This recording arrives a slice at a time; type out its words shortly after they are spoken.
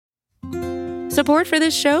Support for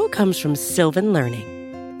this show comes from Sylvan Learning.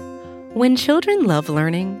 When children love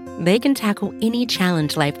learning, they can tackle any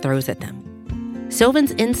challenge life throws at them.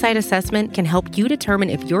 Sylvan's Insight Assessment can help you determine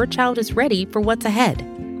if your child is ready for what's ahead.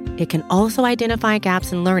 It can also identify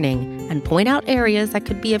gaps in learning and point out areas that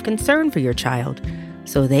could be of concern for your child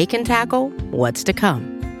so they can tackle what's to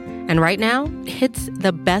come. And right now, it's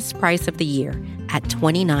the best price of the year at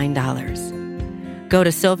 $29. Go to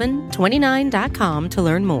sylvan29.com to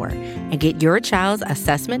learn more and get your child's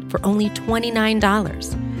assessment for only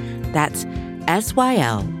 $29. That's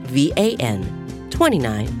SYLVAN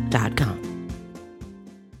 29.com.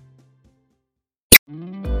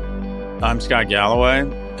 I'm Scott Galloway,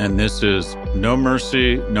 and this is No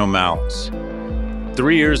Mercy, No Malice.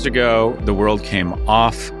 3 years ago, the world came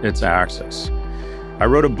off its axis. I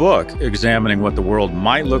wrote a book examining what the world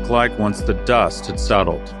might look like once the dust had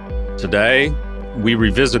settled. Today, we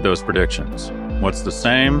revisit those predictions. What's the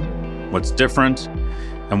same, what's different,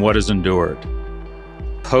 and what has endured.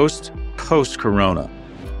 Post-Corona,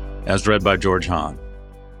 as read by George Hahn.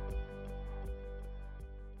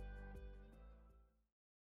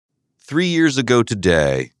 Three years ago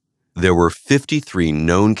today, there were 53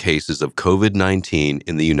 known cases of COVID-19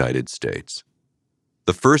 in the United States.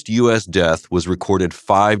 The first U.S. death was recorded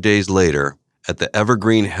 5 days later at the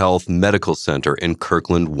Evergreen Health Medical Center in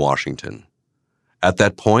Kirkland, Washington. At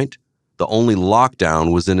that point, the only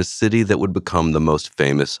lockdown was in a city that would become the most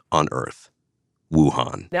famous on Earth,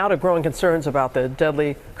 Wuhan. Now to growing concerns about the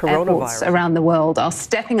deadly coronavirus. Airports around the world are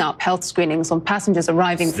stepping up health screenings on passengers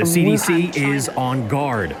arriving from Wuhan. The CDC China. is on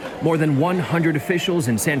guard. More than 100 officials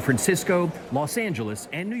in San Francisco, Los Angeles,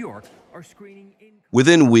 and New York are screening in.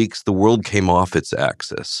 Within weeks, the world came off its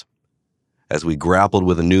axis. As we grappled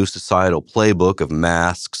with a new societal playbook of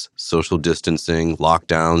masks, social distancing,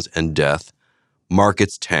 lockdowns, and death,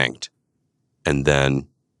 markets tanked and then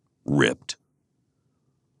ripped.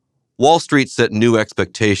 Wall Street set new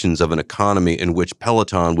expectations of an economy in which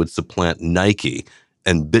Peloton would supplant Nike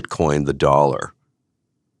and Bitcoin the dollar.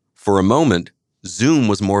 For a moment, Zoom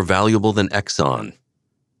was more valuable than Exxon.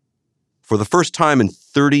 For the first time in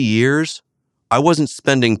 30 years, I wasn't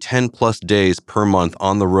spending 10-plus days per month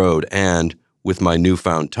on the road and, with my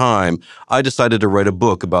newfound time, I decided to write a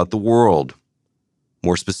book about the world.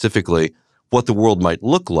 More specifically, what the world might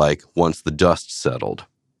look like once the dust settled.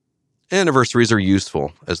 Anniversaries are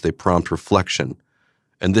useful as they prompt reflection,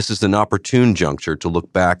 and this is an opportune juncture to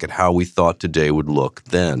look back at how we thought today would look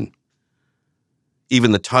then.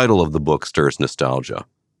 Even the title of the book stirs nostalgia.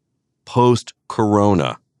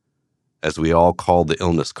 Post-Corona, as we all called the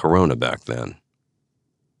illness corona back then.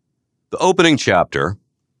 The opening chapter,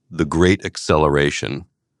 The Great Acceleration,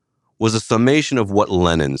 was a summation of what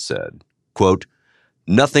Lenin said, quote,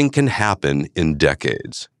 "Nothing can happen in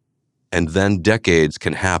decades. And then decades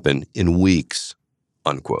can happen in weeks,"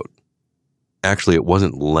 unquote. Actually, it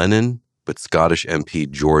wasn't Lenin, but Scottish MP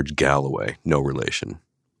George Galloway, no relation.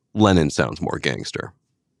 Lenin sounds more gangster.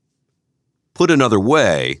 Put another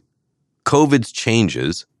way, COVID's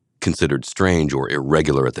changes, considered strange or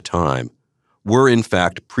irregular at the time, were in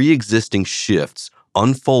fact pre-existing shifts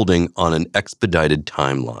unfolding on an expedited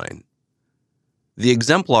timeline. The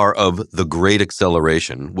exemplar of the Great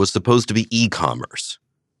Acceleration was supposed to be e-commerce.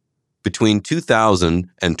 Between 2000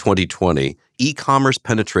 and 2020, e-commerce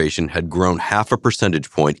penetration had grown 0.5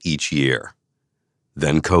 percentage point each year.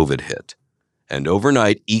 Then COVID hit, and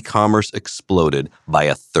overnight e-commerce exploded by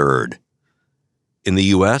 1/3. In the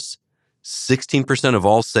U.S., 16% of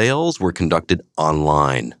all sales were conducted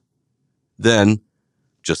online. Then,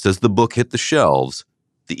 just as the book hit the shelves,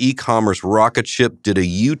 the e-commerce rocket ship did a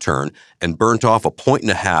U-turn and burnt off 1.5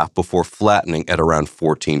 points before flattening at around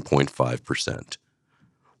 14.5%.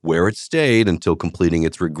 Where it stayed until completing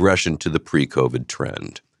its regression to the pre-COVID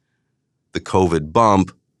trend. The COVID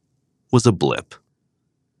bump was a blip.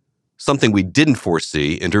 Something we didn't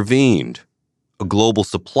foresee intervened. A global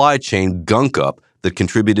supply chain gunk-up that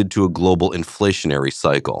contributed to a global inflationary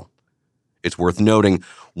cycle. It's worth noting,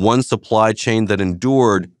 one supply chain that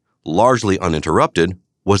endured, largely uninterrupted,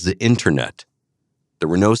 was the internet. There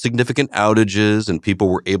were no significant outages, and people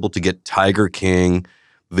were able to get Tiger King,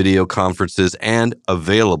 video conferences, and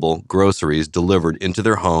available groceries delivered into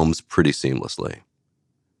their homes pretty seamlessly.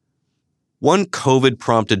 One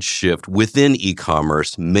COVID-prompted shift within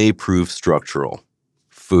e-commerce may prove structural.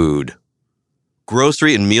 Food.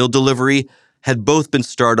 Grocery and meal delivery had both been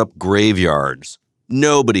startup graveyards.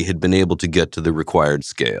 Nobody had been able to get to the required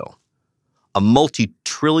scale. A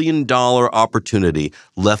multi-trillion-dollar opportunity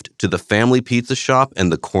left to the family pizza shop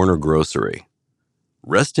and the corner grocery.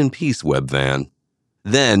 Rest in peace, Webvan.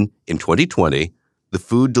 Then, in 2020, the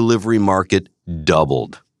food delivery market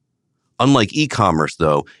doubled. Unlike e-commerce,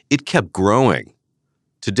 though, it kept growing.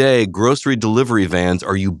 Today, grocery delivery vans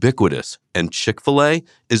are ubiquitous, and Chick-fil-A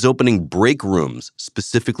is opening break rooms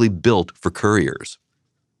specifically built for couriers.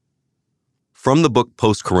 From the book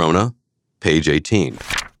Post-Corona, page 18,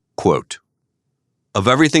 quote, "Of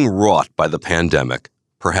everything wrought by the pandemic,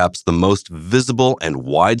 perhaps the most visible and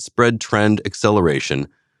widespread trend acceleration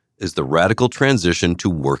is the radical transition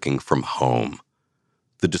to working from home.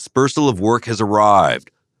 The dispersal of work has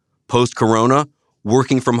arrived. Post-corona,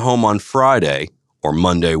 working from home on Friday, or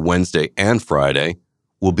Monday, Wednesday, and Friday,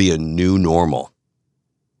 will be a new normal."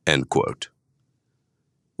 End quote.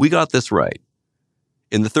 We got this right.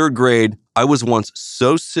 In the 3rd grade, I was once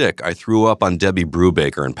so sick I threw up on Debbie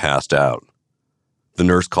Brubaker and passed out. The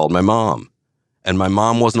nurse called my mom, and my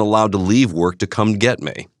mom wasn't allowed to leave work to come get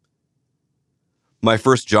me. My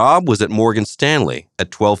first job was at Morgan Stanley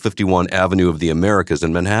at 1251 Avenue of the Americas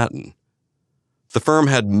in Manhattan. The firm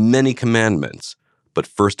had many commandments, but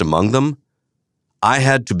first among them, I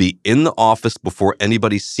had to be in the office before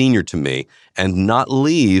anybody senior to me and not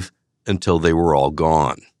leave until they were all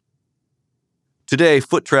gone. Today,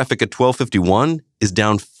 foot traffic at 1251 is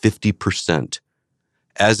down 50%,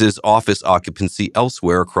 as is office occupancy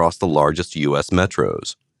elsewhere across the largest U.S.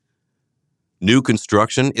 metros. New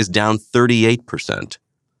construction is down 38%.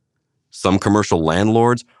 Some commercial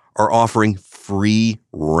landlords are offering free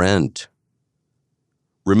rent.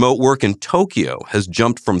 Remote work in Tokyo has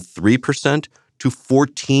jumped from 3% to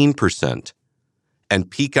 14%,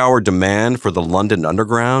 and peak hour demand for the London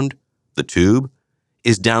Underground, the Tube,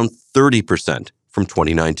 is down 30% from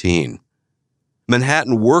 2019.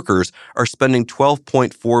 Manhattan workers are spending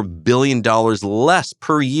 $12.4 billion less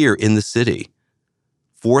per year in the city,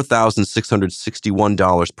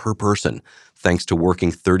 $4,661 per person, thanks to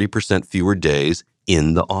working 30% fewer days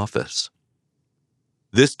in the office.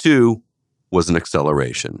 This, too, was an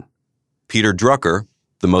acceleration. Peter Drucker,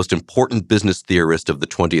 the most important business theorist of the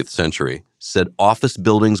 20th century, said office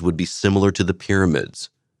buildings would be similar to the pyramids.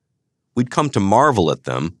 We'd come to marvel at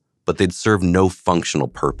them, but they'd serve no functional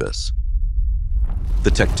purpose.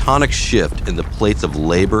 The tectonic shift in the plates of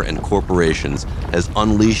labor and corporations has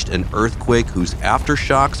unleashed an earthquake whose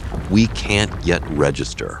aftershocks we can't yet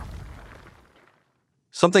register.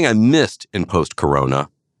 Something I missed in post-corona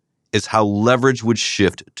is how leverage would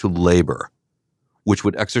shift to labor, which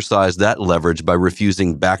would exercise that leverage by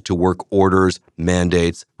refusing back-to-work orders,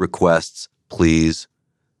 mandates, requests, pleas.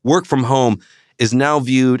 Work from home is now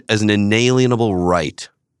viewed as an inalienable right.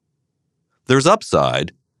 There's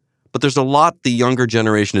upside, but there's a lot the younger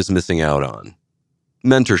generation is missing out on.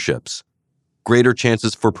 Mentorships, greater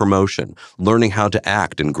chances for promotion, learning how to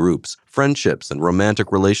act in groups, friendships, and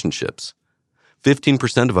romantic relationships.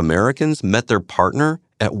 15% of Americans met their partner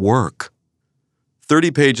at work.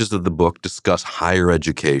 30 pages of the book discuss higher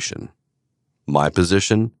education. My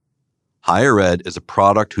position? Higher ed is a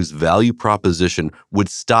product whose value proposition would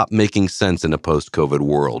stop making sense in a post-COVID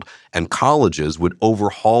world, and colleges would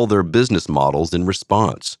overhaul their business models in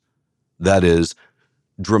response. That is,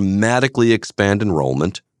 dramatically expand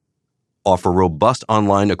enrollment, offer robust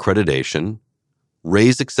online accreditation,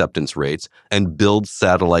 raise acceptance rates, and build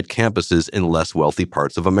satellite campuses in less wealthy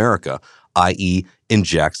parts of America, i.e., in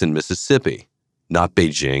Jackson, Mississippi, not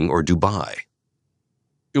Beijing or Dubai.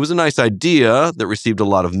 It was a nice idea that received a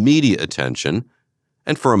lot of media attention,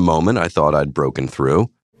 and for a moment I thought I'd broken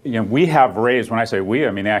through. We have raised, when I say we,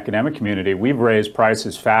 I mean the academic community, we've raised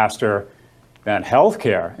prices faster than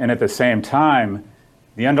healthcare. And at the same time,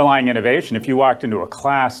 the underlying innovation, if you walked into a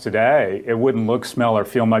class today, it wouldn't look, smell, or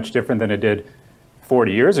feel much different than it did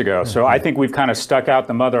 40 years ago. So I think we've kind of stuck out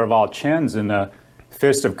the mother of all chins, and the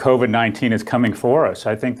fist of COVID-19 is coming for us.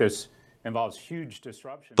 I think this involves huge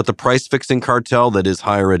disruption. But the price-fixing cartel that is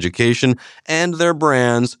higher education and their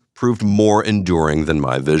brands proved more enduring than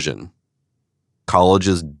my vision.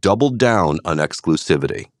 Colleges doubled down on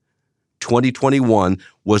exclusivity. 2021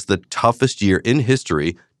 was the toughest year in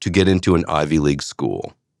history to get into an Ivy League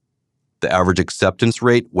school. The average acceptance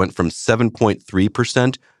rate went from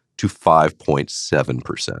 7.3% to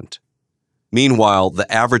 5.7%. Meanwhile,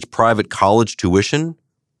 the average private college tuition,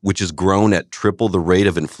 which has grown at triple the rate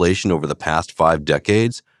of inflation over the past 5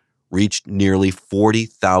 decades, reached nearly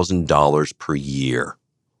 $40,000 per year.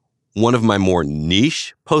 One of my more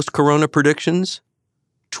niche post-corona predictions?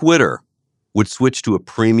 Twitter would switch to a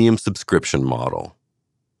premium subscription model.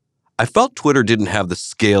 I felt Twitter didn't have the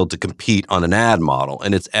scale to compete on an ad model,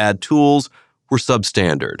 and its ad tools were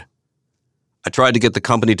substandard. I tried to get the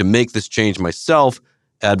company to make this change myself,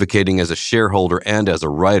 advocating as a shareholder and as a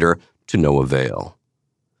writer, to no avail.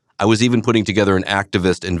 I was even putting together an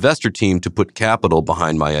activist investor team to put capital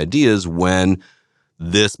behind my ideas when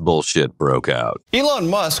this bullshit broke out. Elon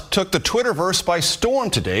Musk took the Twitterverse by storm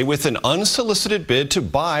today with an unsolicited bid to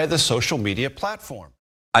buy the social media platform.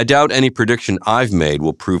 I doubt any prediction I've made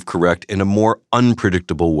will prove correct in a more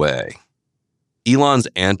unpredictable way. Elon's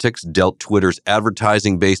antics dealt Twitter's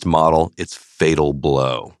advertising-based model its fatal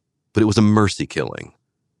blow, but it was a mercy killing.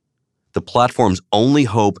 The platform's only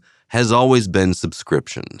hope has always been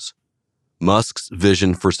subscriptions. Musk's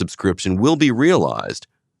vision for subscription will be realized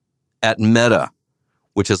at Meta,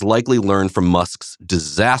 which has likely learned from Musk's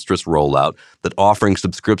disastrous rollout that offering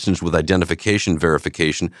subscriptions with identification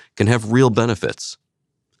verification can have real benefits.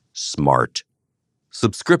 Smart.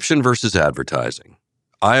 Subscription versus advertising.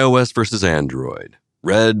 iOS versus Android.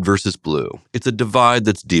 Red versus blue. It's a divide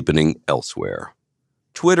that's deepening elsewhere.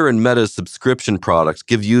 Twitter and Meta's subscription products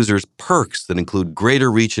give users perks that include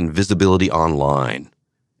greater reach and visibility online.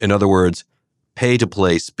 In other words,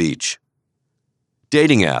 pay-to-play speech.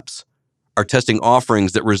 Dating apps are testing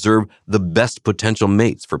offerings that reserve the best potential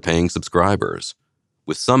mates for paying subscribers,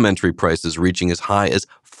 with some entry prices reaching as high as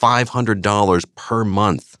 $500 per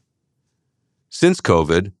month. Since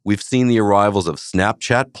COVID, we've seen the arrivals of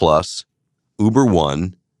Snapchat Plus, Uber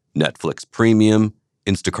One, Netflix Premium,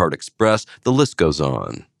 Instacart Express, the list goes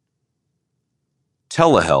on.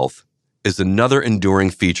 Telehealth is another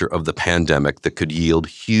enduring feature of the pandemic that could yield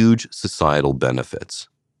huge societal benefits.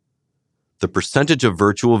 The percentage of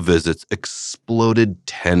virtual visits exploded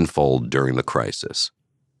tenfold during the crisis.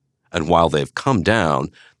 And while they've come down,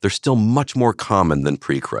 they're still much more common than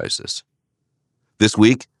pre-crisis. This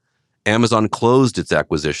week, Amazon closed its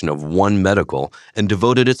acquisition of One Medical and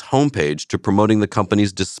devoted its homepage to promoting the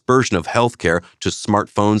company's dispersion of healthcare to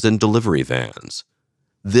smartphones and delivery vans.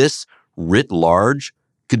 This, writ large,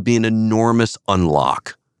 could be an enormous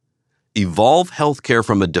unlock. Evolve healthcare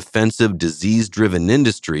from a defensive, disease-driven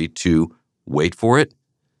industry to, wait for it,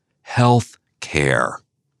 health care.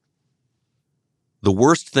 The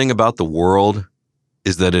worst thing about the world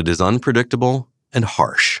is that it is unpredictable and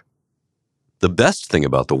harsh. The best thing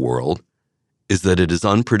about the world is that it is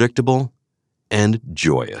unpredictable and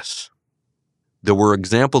joyous. There were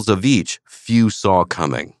examples of each few saw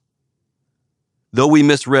coming. Though we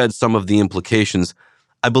misread some of the implications,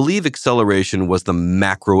 I believe acceleration was the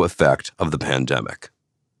macro effect of the pandemic.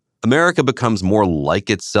 America becomes more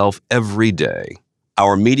like itself every day.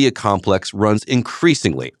 Our media complex runs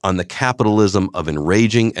increasingly on the capitalism of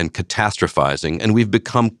enraging and catastrophizing, and we've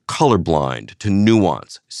become colorblind to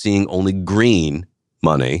nuance, seeing only green,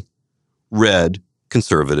 money, red,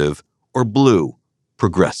 conservative, or blue,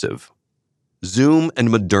 progressive. Zoom and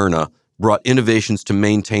Moderna brought innovations to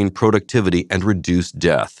maintain productivity and reduce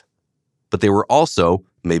death. But they were also,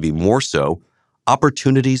 maybe more so,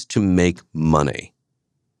 opportunities to make money.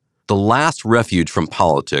 The last refuge from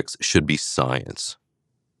politics should be science.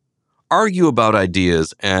 Argue about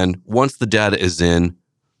ideas and, once the data is in,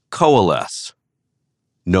 coalesce.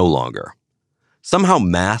 No longer. Somehow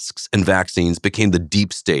masks and vaccines became the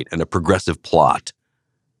deep state and a progressive plot.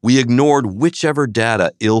 We ignored whichever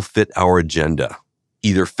data ill-fit our agenda,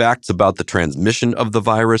 either facts about the transmission of the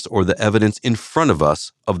virus or the evidence in front of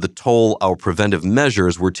us of the toll our preventive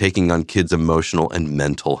measures were taking on kids' emotional and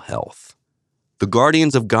mental health. The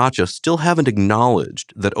guardians of gotcha still haven't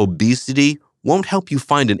acknowledged that obesity won't help you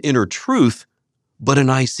find an inner truth, but an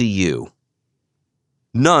ICU.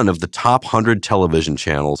 None of the top 100 television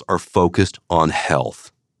channels are focused on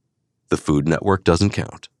health. The Food Network doesn't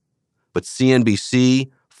count. But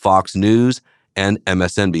CNBC, Fox News, and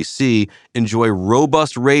MSNBC enjoy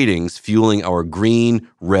robust ratings fueling our green,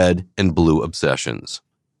 red, and blue obsessions.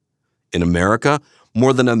 In America,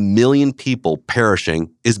 more than 1 million people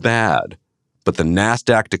perishing is bad. But the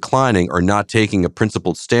NASDAQ declining or not taking a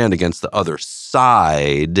principled stand against the other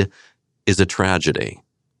side is a tragedy.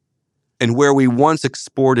 And where we once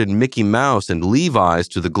exported Mickey Mouse and Levi's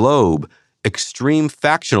to the globe, extreme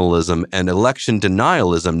factionalism and election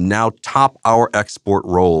denialism now top our export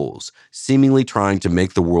rolls, seemingly trying to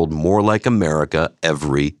make the world more like America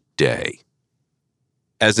every day.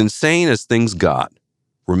 As insane as things got,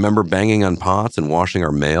 remember banging on pots and washing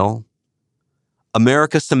our mail?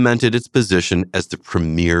 America cemented its position as the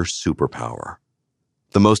premier superpower.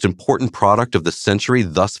 The most important product of the century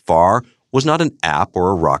thus far was not an app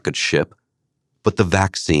or a rocket ship, but the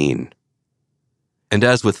vaccine. And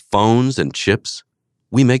as with phones and chips,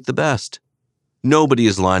 we make the best. Nobody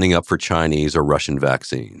is lining up for Chinese or Russian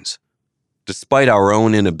vaccines. Despite our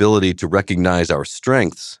own inability to recognize our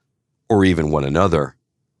strengths, or even one another,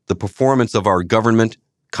 the performance of our government,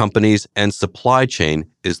 companies, and supply chain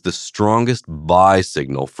is the strongest buy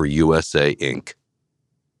signal for USA Inc.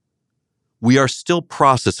 We are still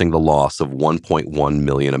processing the loss of 1.1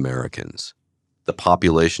 million Americans. the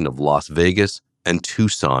population of Las Vegas and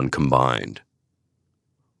Tucson combined.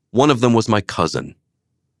 One of them was my cousin,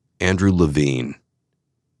 Andrew Levine.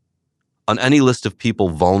 On any list of people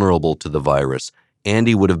vulnerable to the virus,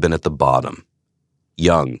 Andy would have been at the bottom.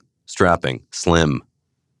 Young, strapping, slim.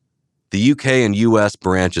 The UK and US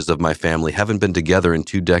branches of my family haven't been together in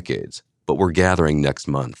 2 decades, but we're gathering next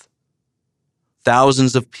month.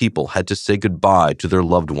 Thousands of people had to say goodbye to their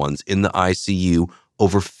loved ones in the ICU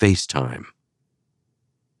over FaceTime.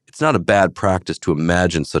 It's not a bad practice to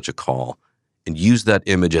imagine such a call and use that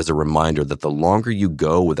image as a reminder that the longer you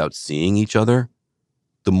go without seeing each other,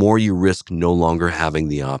 the more you risk no longer having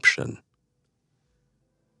the option.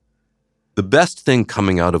 The best thing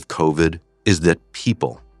coming out of COVID is that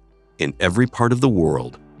people in every part of the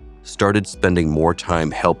world started spending more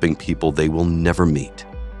time helping people they will never meet,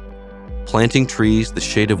 planting trees the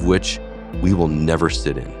shade of which we will never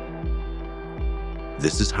sit in.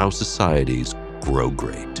 This is how societies grow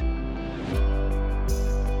great.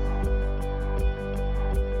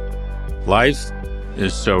 Life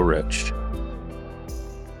is so rich.